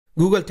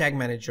Google Tag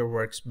Manager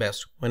works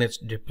best when it's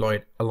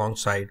deployed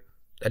alongside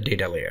a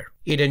data layer.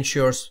 It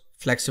ensures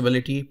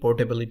flexibility,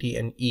 portability,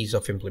 and ease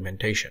of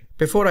implementation.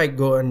 Before I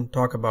go and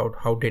talk about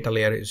how data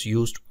layer is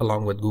used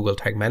along with Google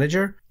Tag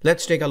Manager,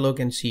 let's take a look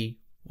and see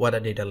what a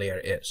data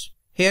layer is.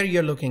 Here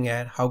you're looking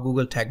at how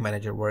Google Tag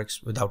Manager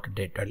works without a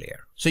data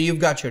layer. So you've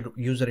got your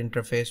user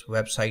interface,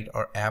 website,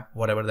 or app,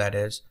 whatever that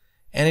is,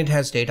 and it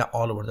has data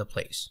all over the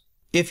place.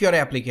 If your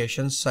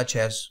applications such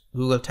as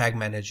Google Tag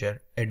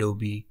Manager,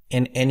 Adobe,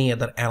 and any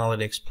other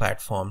analytics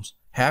platforms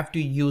have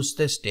to use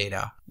this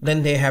data,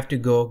 then they have to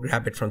go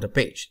grab it from the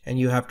page, and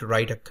you have to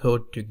write a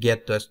code to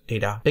get this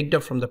data picked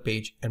up from the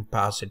page and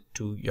pass it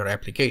to your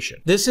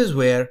application. This is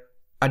where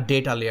a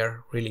data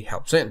layer really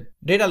helps in.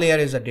 Data layer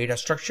is a data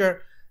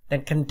structure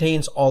that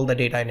contains all the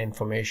data and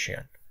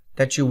information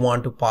that you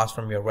want to pass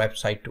from your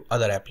website to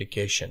other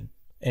application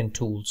and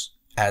tools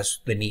as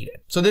they need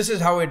it. So this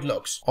is how it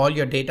looks. All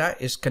your data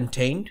is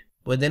contained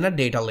within a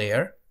data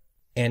layer,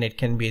 and it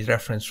can be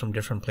referenced from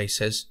different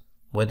places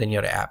within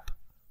your app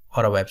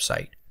or a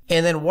website.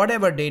 And then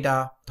whatever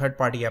data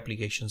third-party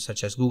applications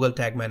such as Google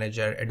Tag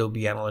Manager,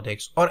 Adobe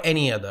Analytics, or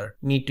any other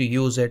need to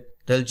use it,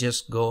 they'll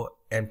just go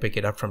and pick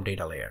it up from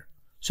data layer.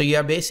 So you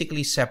are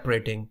basically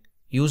separating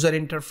user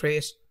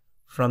interface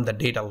from the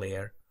data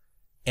layer,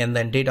 and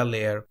then data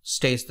layer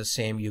stays the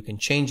same. You can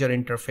change your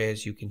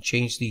interface, you can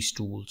change these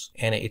tools,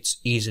 and it's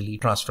easily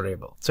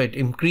transferable. So it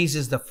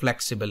increases the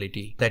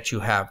flexibility that you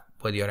have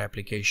with your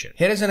application.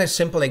 Here is a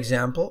simple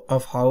example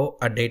of how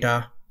a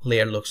data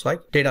layer looks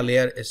like. Data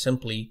layer is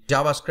simply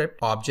JavaScript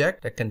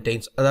object that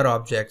contains other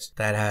objects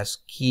that has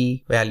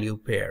key value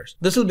pairs.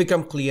 This will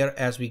become clear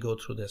as we go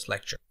through this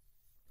lecture.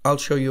 I'll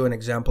show you an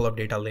example of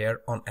data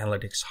layer on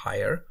Analytics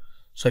Hire.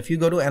 So if you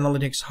go to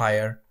Analytics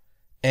Hire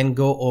and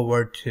go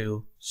over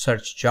to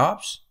search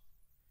jobs,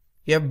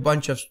 you have a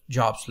bunch of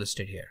jobs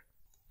listed here.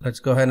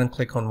 Let's go ahead and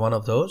click on one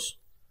of those.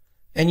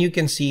 And you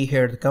can see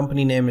here the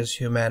company name is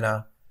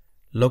Humana,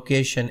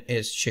 location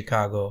is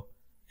Chicago,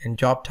 and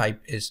job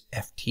type is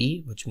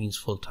FT, which means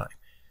full-time.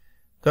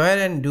 Go ahead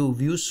and do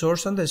view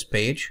source on this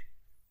page.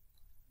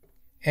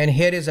 And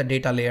here is a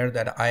data layer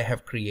that I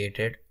have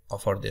created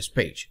for this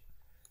page.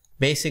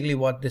 Basically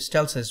what this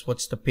tells us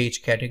what's the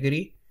page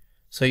category.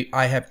 So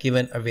I have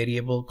given a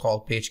variable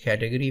called page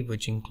category,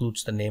 which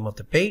includes the name of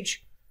the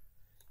page,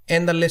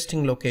 and the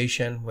listing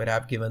location where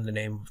I've given the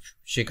name of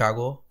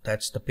Chicago.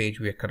 That's the page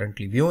we are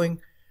currently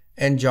viewing,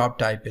 and job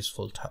type is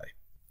full-time.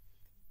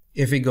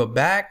 If we go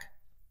back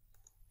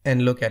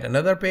and look at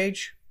another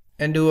page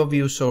and do a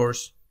view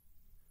source,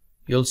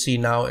 you'll see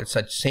now it's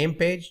that same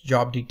page,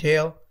 job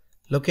detail,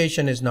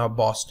 location is now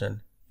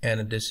Boston,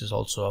 and this is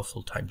also a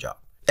full-time job.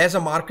 As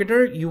a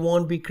marketer, you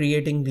won't be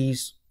creating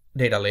these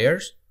data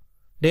layers.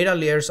 Data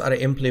layers are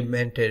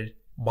implemented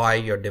by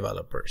your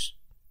developers.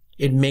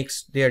 It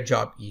makes their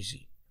job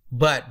easy.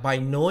 But by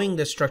knowing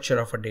the structure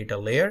of a data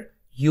layer,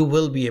 you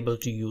will be able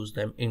to use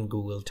them in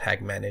Google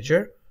Tag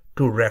Manager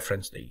to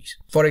reference these.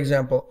 For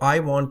example, I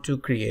want to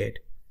create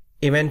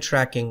event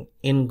tracking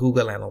in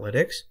Google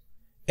Analytics,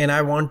 and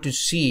I want to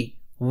see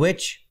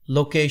which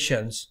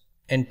locations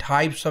and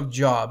types of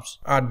jobs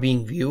are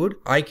being viewed.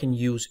 I can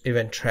use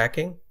event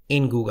tracking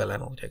in Google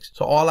Analytics.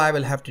 So all I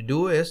will have to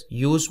do is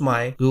use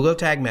my Google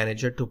Tag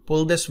Manager to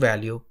pull this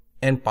value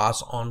and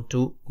pass on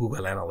to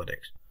Google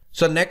Analytics.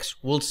 So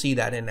next we'll see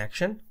that in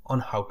action on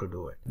how to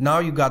do it. Now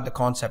you got the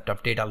concept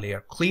of data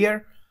layer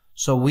clear,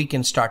 so we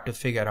can start to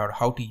figure out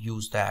how to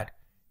use that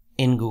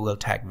in Google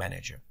Tag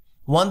Manager.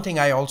 One thing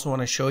I also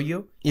want to show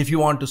you, if you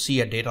want to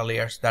see a data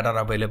layers that are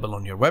available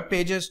on your web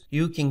pages,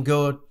 you can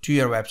go to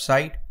your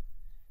website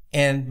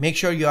and make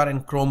sure you are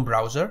in Chrome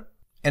browser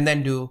and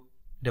then do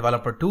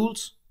developer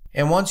tools.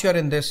 And once you're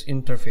in this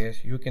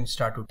interface, you can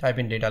start to type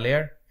in data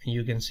layer, and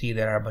you can see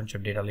there are a bunch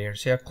of data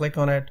layers here. Click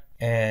on it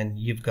and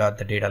you've got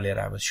the data layer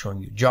I was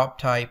showing you: job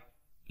type,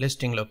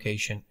 listing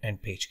location, and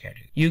page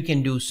category. You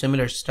can do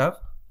similar stuff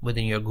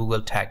within your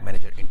Google Tag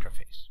Manager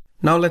interface.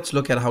 Now let's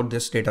look at how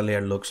this data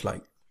layer looks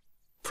like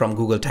from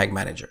Google Tag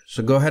Manager.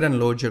 So go ahead and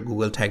load your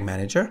Google Tag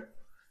Manager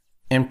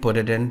and put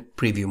it in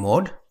preview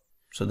mode.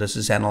 So this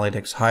is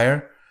Analytics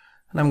Hire,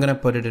 and I'm going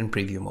to put it in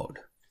preview mode.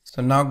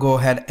 So now go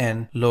ahead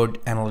and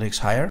load Analytics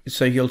Hire.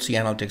 So you'll see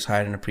Analytics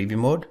Hire in a preview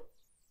mode.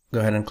 Go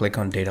ahead and click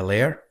on data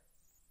layer.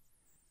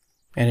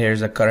 And here's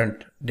the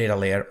current data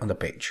layer on the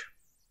page.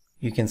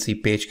 You can see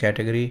page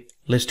category,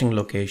 listing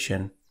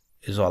location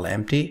is all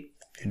empty.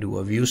 If you do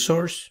a view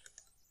source,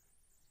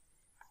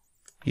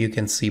 you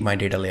can see my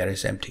data layer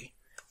is empty.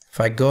 If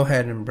I go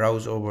ahead and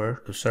browse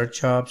over to search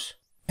jobs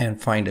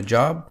and find a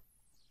job,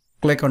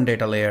 click on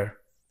data layer,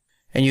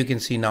 and you can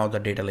see now the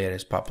data layer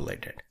is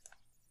populated.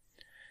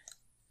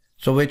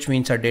 So which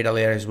means our data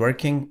layer is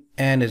working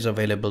and is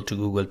available to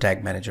Google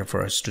Tag Manager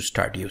for us to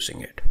start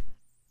using it.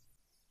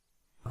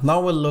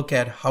 Now we'll look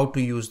at how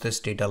to use this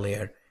data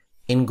layer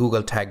in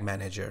Google Tag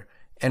Manager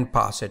and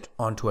pass it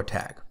onto a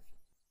tag.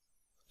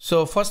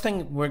 So first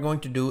thing we're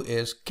going to do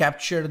is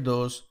capture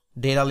those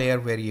data layer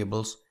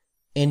variables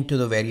into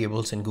the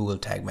variables in Google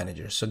Tag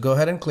Manager. So go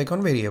ahead and click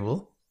on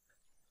variable.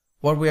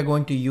 What we are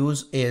going to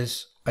use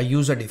is a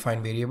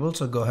user-defined variable.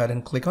 So go ahead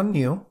and click on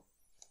new,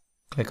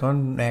 click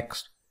on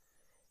next,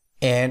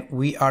 and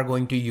we are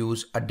going to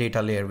use a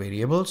data layer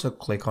variable. So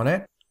click on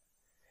it.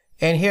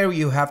 And here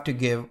you have to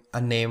give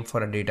a name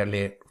for a data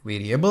layer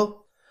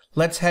variable.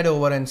 Let's head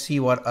over and see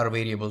what our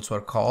variables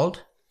were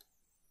called.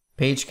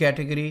 Page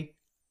category,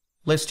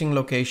 listing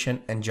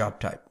location, and job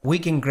type. We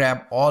can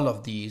grab all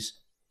of these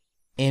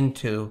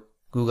into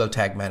Google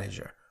Tag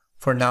Manager.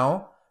 For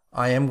now,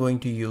 I am going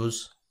to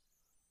use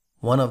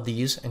one of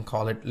these and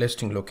call it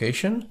listing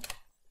location.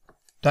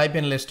 Type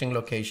in listing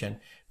location.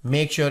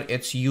 Make sure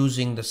it's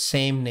using the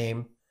same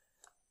name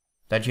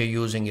that you're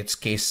using. It's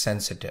case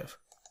sensitive.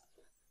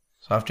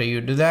 So after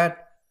you do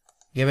that,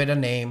 give it a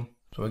name.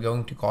 So we're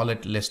going to call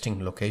it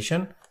listing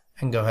location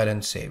and go ahead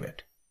and save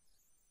it.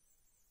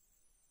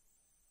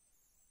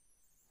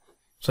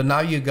 So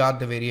now you got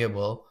the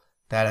variable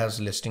that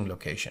has listing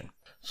location.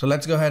 So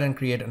let's go ahead and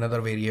create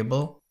another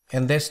variable.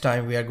 And this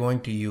time we are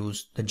going to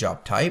use the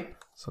job type.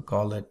 So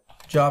call it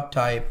job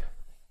type.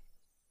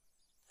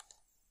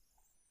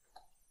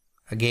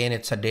 Again,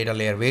 it's a data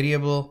layer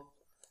variable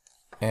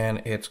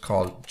and it's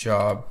called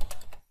job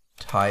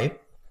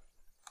type.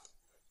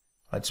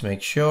 Let's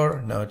make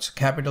sure. Now it's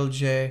capital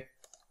J.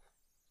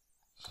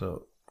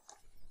 So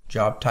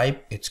job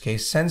type, it's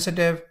case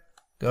sensitive.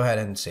 Go ahead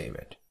and save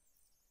it.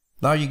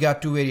 Now you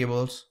got two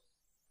variables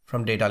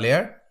from data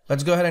layer.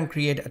 Let's go ahead and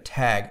create a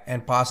tag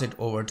and pass it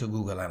over to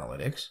Google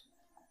Analytics.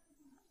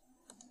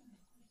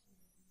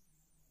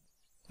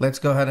 Let's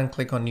go ahead and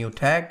click on new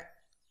tag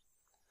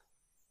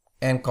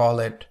and call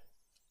it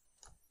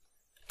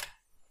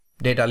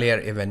data layer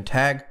event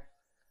tag.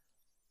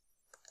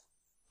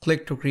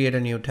 Click to create a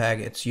new tag.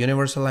 It's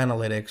Universal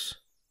Analytics.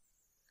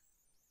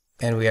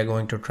 And we are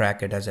going to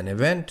track it as an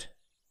event.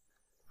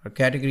 Our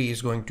category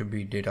is going to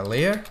be data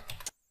layer.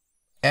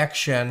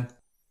 Action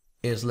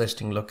is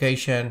listing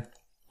location.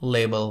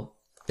 Label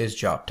is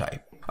job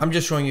type. I'm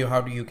just showing you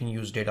how you can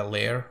use data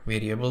layer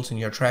variables in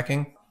your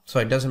tracking. So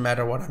it doesn't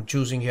matter what I'm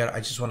choosing here. I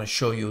just want to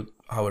show you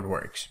how it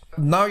works.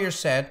 Now you're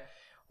set.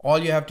 All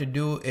you have to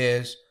do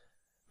is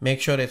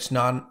make sure it's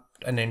not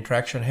an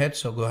interaction hit.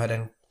 So go ahead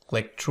and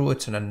click true.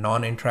 It's in a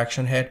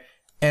non-interaction hit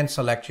and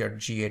select your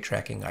GA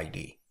tracking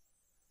ID.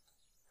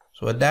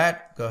 So with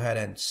that, go ahead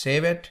and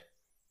save it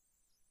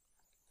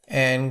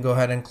and go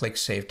ahead and click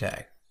save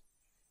tag.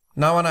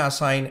 Now I want to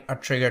assign a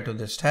trigger to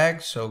this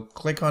tag. So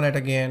click on it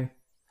again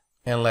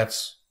and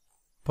let's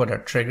put a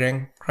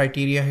triggering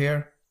criteria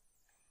here.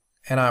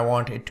 And I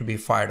want it to be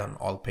fired on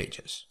all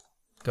pages.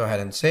 Go ahead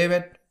and save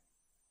it.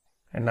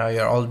 And now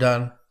you're all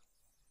done.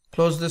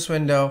 Close this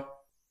window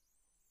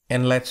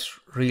and let's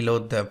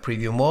reload the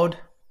preview mode.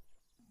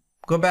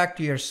 Go back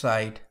to your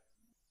site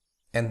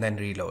and then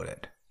reload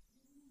it.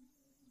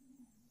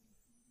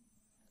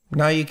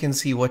 Now you can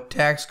see what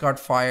tags got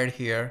fired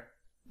here.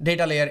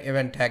 Data layer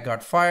event tag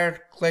got fired.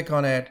 Click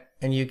on it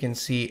and you can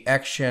see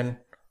action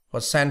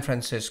was San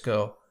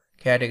Francisco,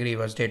 category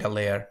was data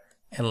layer,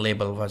 and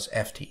label was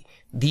FT.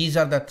 These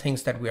are the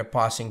things that we are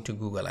passing to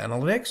Google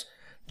Analytics.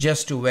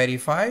 Just to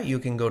verify, you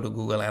can go to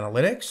Google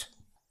Analytics.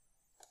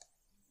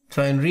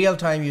 So in real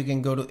time, you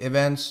can go to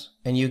events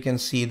and you can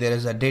see there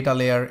is a data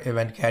layer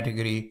event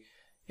category.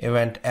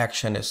 Event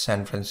action is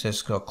San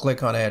Francisco.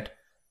 Click on it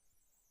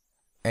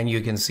and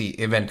you can see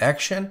event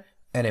action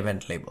and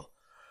event label.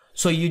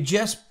 So you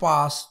just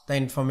pass the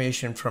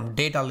information from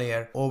data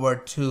layer over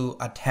to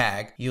a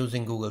tag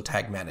using Google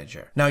Tag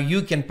Manager. Now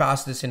you can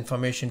pass this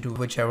information to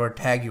whichever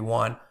tag you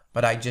want,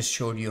 but I just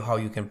showed you how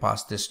you can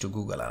pass this to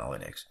Google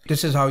Analytics.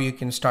 This is how you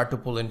can start to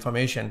pull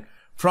information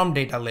from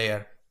data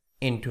layer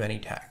into any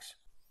tags.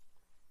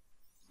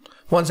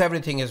 Once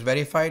everything is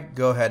verified,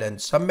 go ahead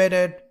and submit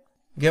it,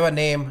 give a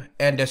name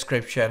and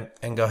description,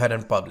 and go ahead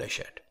and publish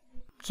it.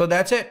 So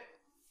that's it.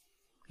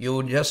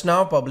 You just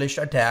now published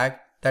a tag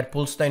that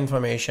pulls the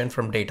information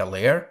from data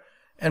layer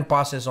and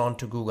passes on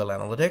to Google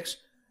Analytics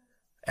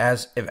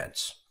as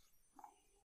events.